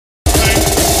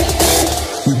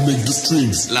Make the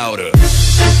strings louder.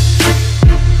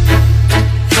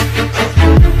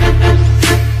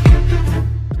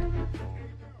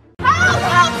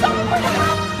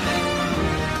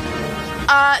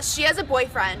 She has a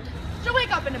boyfriend. She'll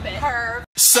wake up in a bit. Her.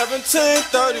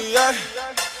 1738.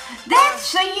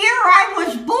 That's the year I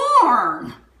was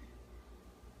born.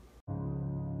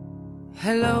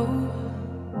 Hello,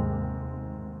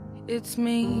 it's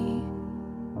me.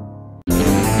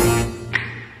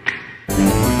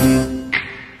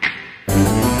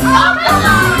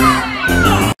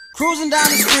 Cruising down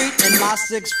the street in my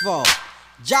 6'4",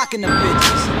 jocking the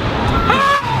bitches.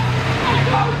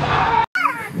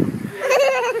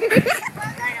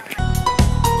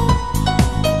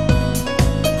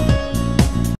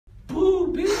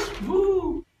 Boo, bitch,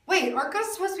 boo. Wait, are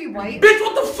ghosts supposed to be white? Bitch,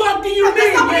 what the fuck do you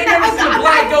mean? You ain't never seen a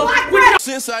black ghost.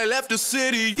 Since I left the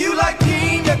city, you like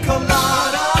pina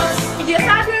coladas. Yes,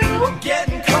 I do.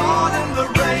 Getting caught in the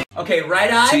rain. Okay,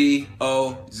 right eye.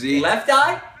 T-O-Z. Left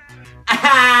eye.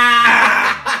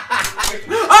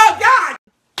 Oh God!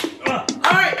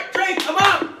 All right, drink them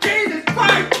up. Jesus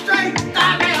Christ, drink.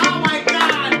 Stop it. Oh my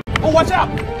God. Oh, watch out.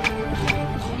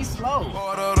 Be slow.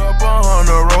 Ordered up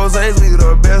 100 roses, we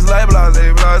the best like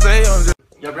blase, blase.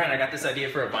 Yo, Grant, I got this idea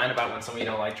for a vine about when someone you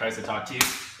don't like tries to talk to you.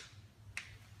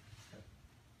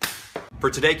 For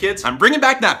today, kids, I'm bringing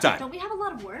back nap time. Don't we have a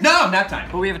lot of work? No, nap time.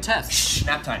 But we have a test. Shh,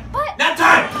 nap time. What? Nap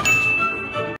time.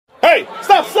 Hey,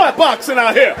 stop slapboxing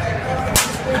out here.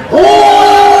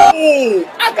 Oh,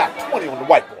 I got 20 on the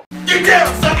whiteboard. You damn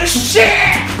sucker shit!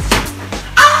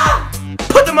 Ah!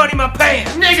 Put the money in my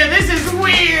pants. Nigga, this is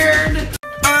weird.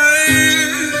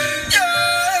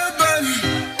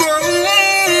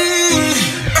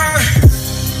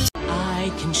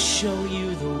 I can show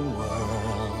you the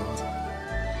world,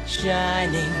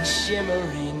 shining,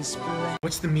 shimmering, spread.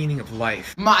 What's the meaning of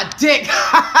life? My dick.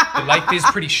 The life is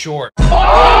pretty short.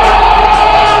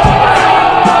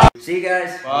 See you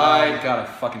guys. Bye. God, I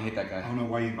fucking hate that guy. I don't know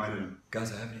why you invited him.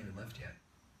 Guys, I haven't even left yet.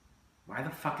 Why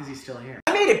the fuck is he still here?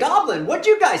 I made a goblin. What'd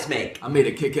you guys make? I made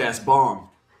a kick-ass bomb.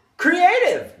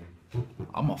 Creative.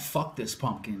 I'm gonna fuck this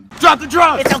pumpkin. Drop the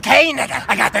drugs. It's okay, nigga.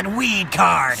 I got that weed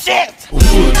card. Shit!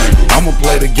 I'ma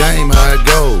play the game how it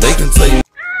goes. They can say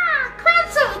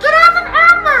Quincy, get off of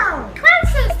Elmo!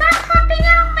 Quincy, stop pumping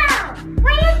Elmo!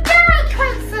 What are you doing,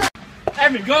 Quincy?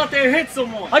 Evan, go out there and hit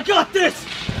someone. I got this.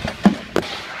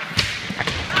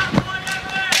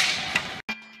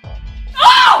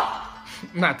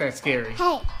 Not that scary.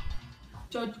 Hey.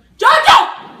 Jojo!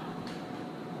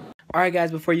 Alright guys,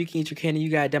 before you can eat your candy, you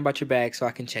gotta dump out your bag so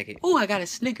I can check it. Oh, I got a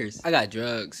Snickers. I got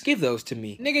drugs. Give those to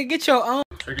me. Nigga, get your own.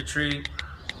 Trick or treat.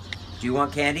 Do you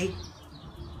want candy?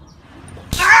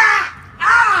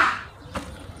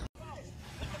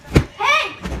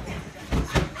 Hey!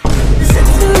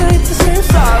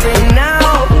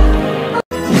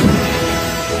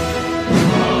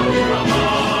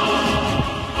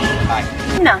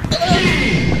 No.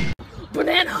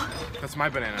 Banana. That's my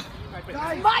banana.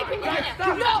 My banana.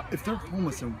 No. if they're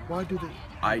homeless, then why do they?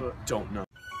 I don't know.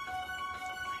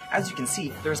 As you can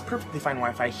see, there is perfectly fine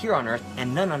Wi-Fi here on Earth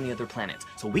and none on the other planets,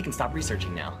 so we can stop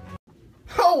researching now.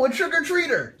 Oh, a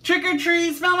trick-or-treater. Trick or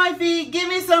treat, smell my feet, give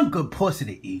me some good pussy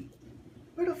to eat.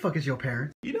 Where the fuck is your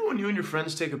parents? You know when you and your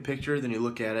friends take a picture, then you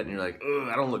look at it and you're like, ugh,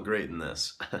 I don't look great in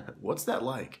this. What's that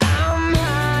like?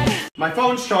 My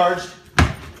phone's charged.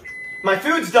 My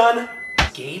food's done.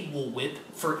 Gabe will whip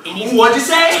for anything. What'd you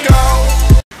say?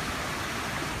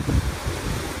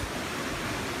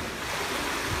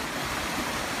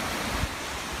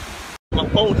 My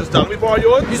phone just died. Let me borrow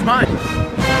yours. He's mine.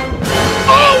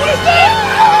 Oh, what is that?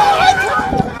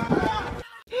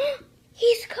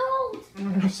 He's cold.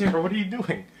 Sarah, what are you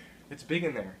doing? It's big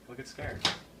in there. Look, it's scared.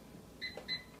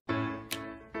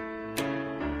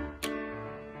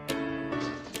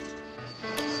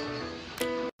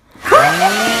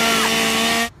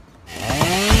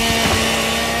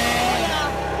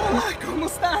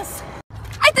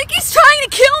 I think he's trying to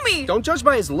kill me. Don't judge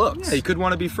by his looks. Yeah, you could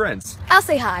want to be friends. I'll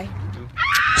say hi.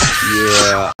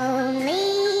 Yeah.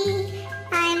 Lonely,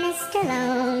 I'm Mr.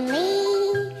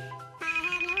 Lonely. I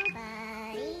have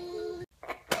nobody.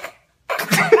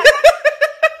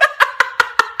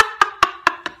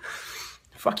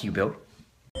 Fuck you, Bill.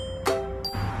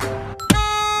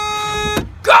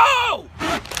 Go!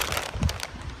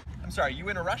 I'm sorry, you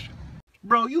in a rush?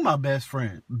 Bro, you my best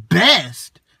friend.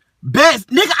 Best? Best?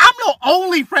 Nigga, I'm your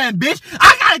only friend, bitch.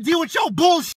 I gotta deal with your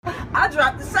bullshit. I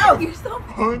dropped the soap. You're so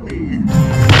Honey.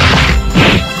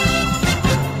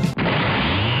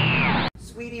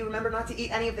 Sweetie, remember not to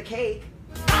eat any of the cake.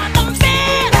 I'm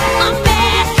bad,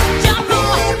 jump on.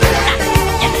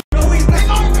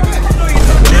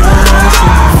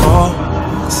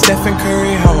 Stephen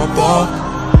Curry, how I ball.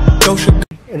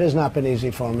 It has not been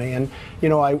easy for me. And, you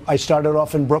know, I started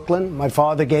off in Brooklyn. My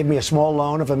father gave me a small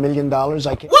loan of $1 million. What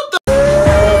the?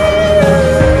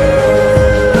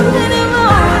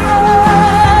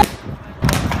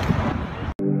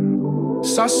 I'm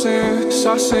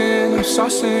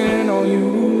saucing on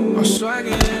you. I'm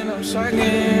swagging,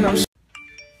 I'm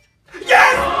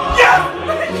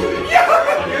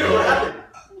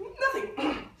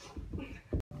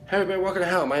Hey everybody, welcome to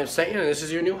hell. My name's Satan and this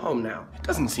is your new home now. It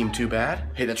doesn't seem too bad.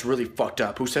 Hey, that's really fucked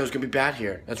up. Who said it was gonna be bad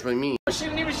here? That's really mean. I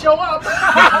shouldn't even show up.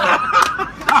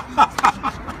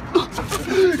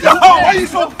 Yo, why are you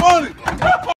so funny?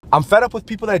 I'm fed up with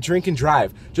people that drink and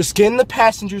drive. Just get in the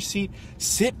passenger seat,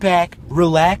 sit back,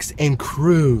 relax, and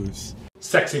cruise.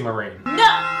 Sexy Marine.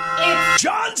 No, it's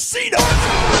John Cena!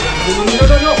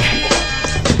 No.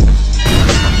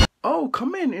 Oh,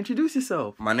 come in, introduce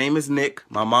yourself. My name is Nick.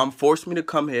 My mom forced me to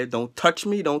come here. Don't touch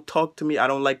me, don't talk to me. I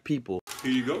don't like people.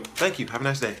 Here you go. Thank you. Have a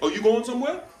nice day. Oh, you going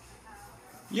somewhere?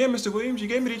 Yeah, Mr. Williams, you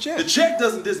gave me the check. The check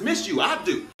doesn't dismiss you, I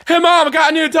do. Hey mom, I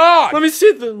got a new dog! Let me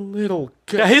see the little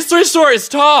guy. Yeah, his 3-story is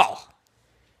tall.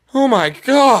 Oh my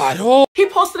god. Oh. He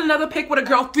posted another pic with a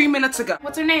girl 3 minutes ago.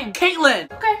 What's her name?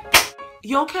 Caitlin. Okay.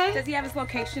 You okay? Does he have his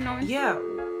location on? Yeah.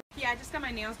 Yeah, I just got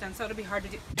my nails done, so it'll be hard to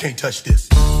do. You can't touch this.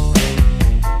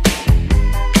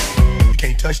 You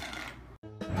can't touch.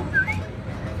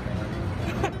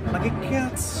 Like a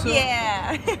cat. So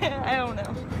Yeah, I don't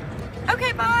know.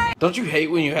 Okay, bye. Don't you hate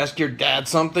when you ask your dad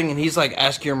something and he's like,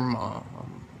 ask your mom?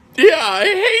 Yeah, I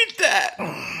hate that.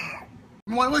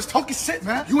 Let's talk your shit,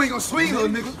 man. You ain't gonna swing, little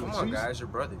nigga. Come on, guys, you're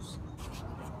brothers.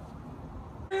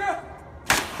 Yo,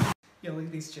 look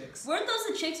at these chicks. Weren't those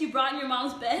the chicks you brought in your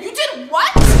mom's bed? You did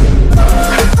what?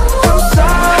 I'm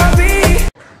sorry.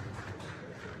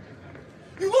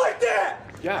 You like that?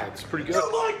 Yeah, it's pretty good.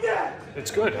 You like that? It's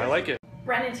good. I like it.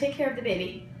 Brandon, take care of the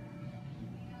baby.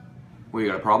 Well, you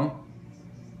got a problem?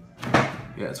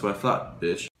 Yeah, that's what I thought,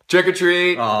 bitch. Trick or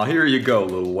treat. Aw, here you go,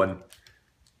 little one.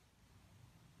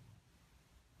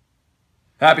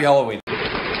 Happy Halloween.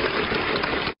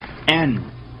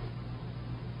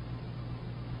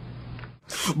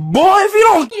 Boy, if you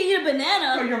don't You eat a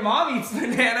banana. Oh, your mom eats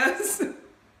bananas.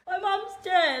 My mom's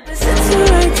dead.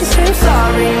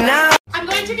 I'm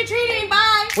going trick-or-treating,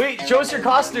 bye! Wait, show us your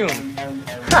costume.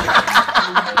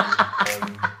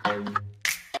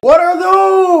 What are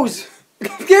those?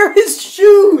 They're his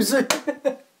shoes!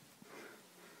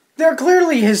 They're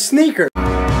clearly his sneakers.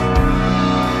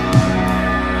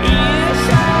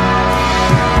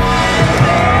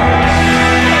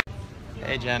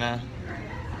 Hey, Jenna.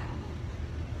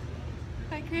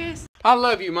 Bye, Chris. I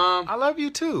love you, Mom. I love you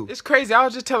too. It's crazy. I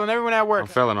was just telling everyone at work. I'm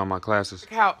failing on my classes.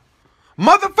 How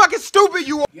Motherfucking stupid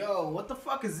you are! Yo, what the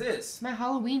fuck is this? My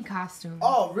Halloween costume.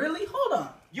 Oh, really? Hold on.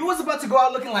 You was about to go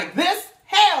out looking like this?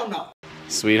 Hell no!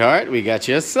 Sweetheart, we got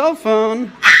you a cell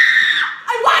phone.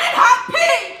 I wanted hot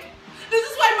pink! This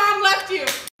is why mom left you.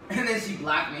 And then she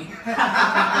blocked me.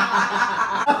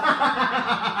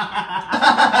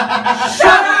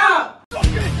 Shut up! I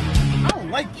don't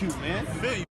like you, man.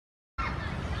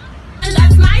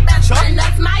 That's my best friend.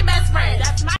 That's my best friend.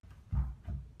 That's my.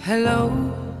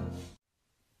 Hello.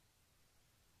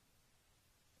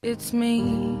 It's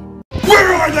me.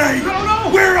 Where are they?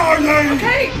 No. Where are they?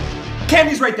 Okay.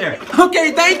 Candy's right there.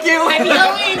 Okay, thank you. Happy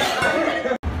Halloween!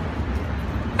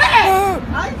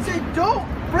 I said don't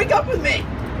break up with me.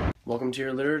 Welcome to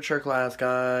your literature class,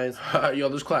 guys. Yo,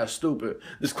 this class is stupid.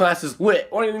 This class is lit.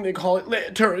 Why do you think they call it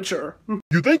literature?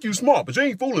 You think you smart, but you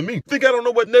ain't fooling me. Think I don't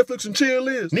know what Netflix and chill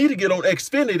is? Need to get on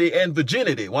Xfinity and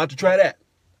Virginity. Why don't you try that?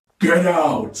 Get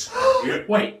out.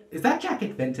 Wait, is that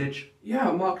jacket vintage?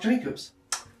 Yeah, Mark Jacobs.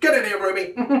 Get in here,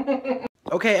 baby.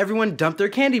 Okay, everyone dump their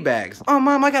candy bags. Oh,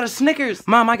 Mom, I got a Snickers.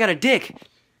 Mom, I got a dick.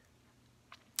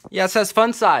 Yeah, it says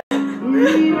fun side.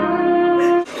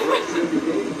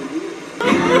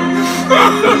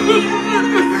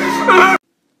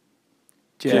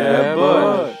 Jeb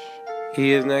Bush.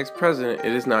 He is next president.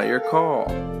 It is not your call.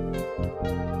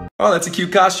 Oh, that's a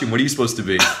cute costume. What are you supposed to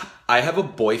be? I have a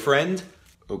boyfriend.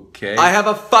 Okay. I have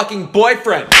a fucking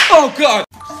boyfriend. Oh, God.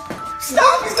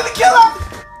 Stop! He's gonna kill him!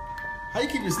 How you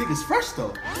keep your sneakers fresh,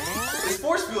 though? It's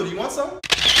force field. You want some?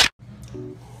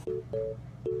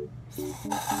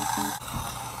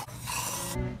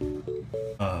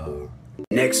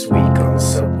 Next week on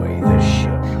Subway, the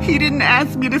show. He didn't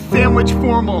ask me to sandwich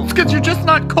formals, because you're just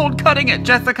not cold cutting it,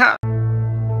 Jessica.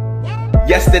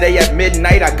 Yesterday at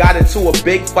midnight, I got into a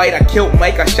big fight. I killed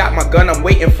Mike, I shot my gun. I'm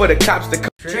waiting for the cops to come.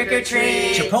 Trick or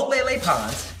treat. Chipotle Lay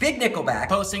Ponds. Big Nickelback.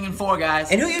 Posting in 4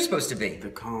 Guys. And who you supposed to be? The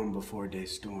calm before day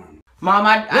storm. Mom,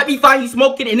 let me find you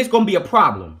smoking and it's gonna be a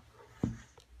problem.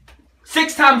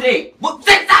 6 times 8. Well,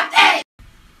 6 times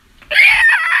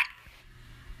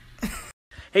 8!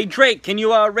 Hey Drake, can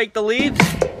you rake the leaves?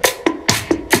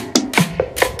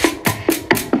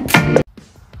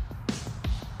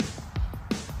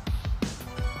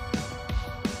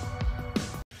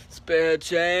 Spare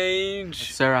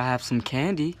change. Sir, I have some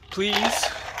candy. Please.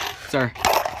 Sir.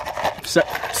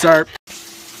 Sir.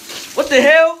 What the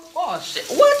hell? Oh shit,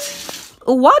 what?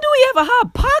 Why do he have a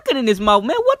hot pocket in his mouth,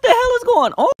 man? What the hell is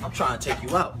going on? I'm trying to take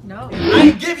you out. No. I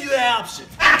didn't give you that option.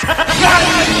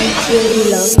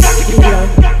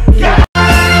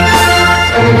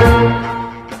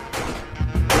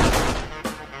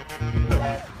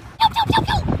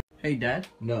 Hey, Dad.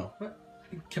 No. What?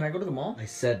 Can I go to the mall? I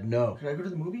said no. Can I go to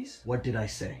the movies? What did I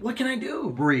say? What can I do?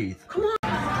 Breathe. Come on.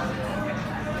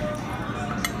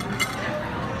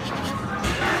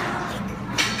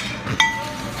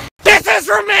 This is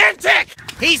romantic!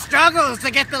 He struggles to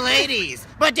get the ladies,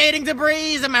 but dating the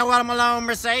breeze in my Malone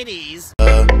Mercedes.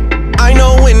 I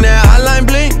know when that hotline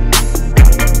blink.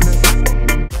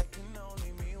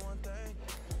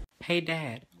 Hey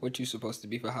Dad, what you supposed to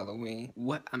be for Halloween?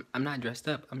 What? I'm not dressed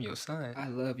up. I'm your son. I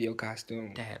love your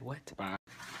costume. Dad, what? Bye.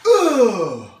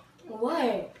 Ugh!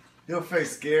 What? Your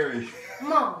face scary.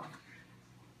 Mom.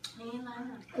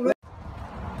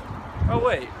 Oh,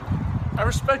 wait. I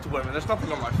respect women. There's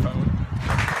nothing on my phone.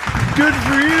 Good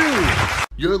for you!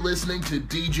 You're listening to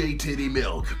DJ Titty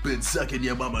Milk. Been sucking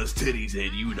your mama's titties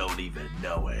and you don't even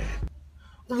know it.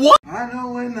 What? I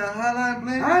know when the hotline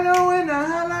blink. I know when the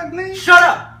hotline blink. Shut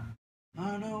up!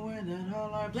 I know when the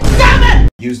hotline blink. Damn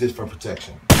it! Use this for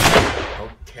protection.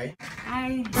 Okay.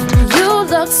 You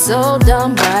look so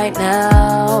dumb right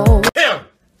now. Him!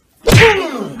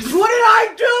 What did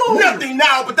I do? Nothing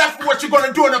now, but that's what you're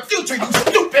gonna do in the future, you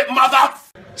stupid mother!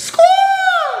 Score!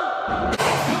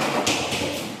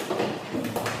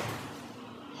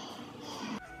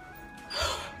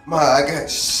 Ma, I got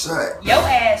shot. Your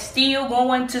ass still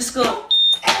going to school.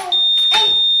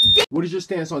 What is your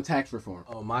stance on tax reform?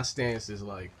 Oh, my stance is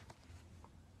like...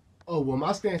 Oh, well,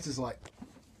 my stance is like...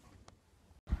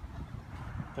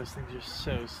 Those things are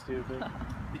so stupid.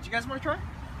 Did you guys want to try?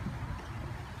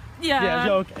 Yeah,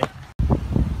 okay.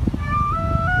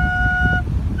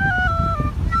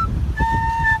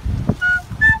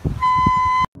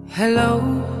 Hello?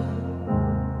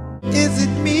 Is it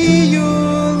me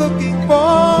you're looking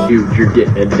for? Dude, you're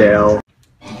getting it down.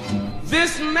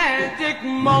 This magic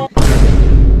moment.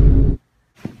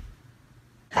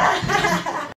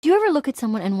 Do you ever look at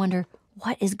someone and wonder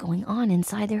what is going on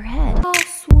inside their head? Oh,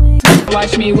 sweet.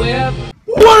 Watch me whip.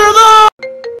 What are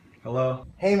those? Hello?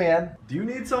 Hey man, do you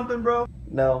need something, bro?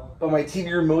 No, but my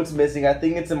TV remote's missing. I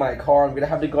think it's in my car. I'm gonna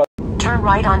have to go. Turn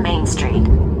right on Main Street.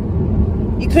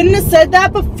 You couldn't have said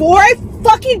that before I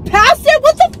fucking passed it?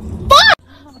 What the fuck?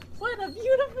 What a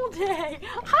beautiful day.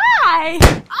 Hi!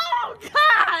 Oh,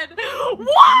 God!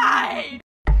 Why?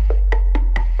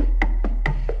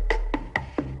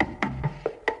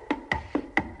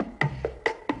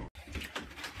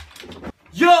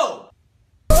 Yo!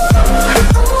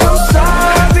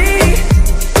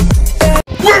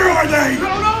 Where are they?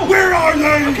 No. Where are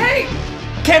they? Okay!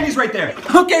 Candy's right there.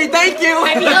 Okay, thank you!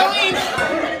 Happy Halloween!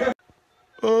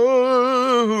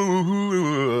 Oh.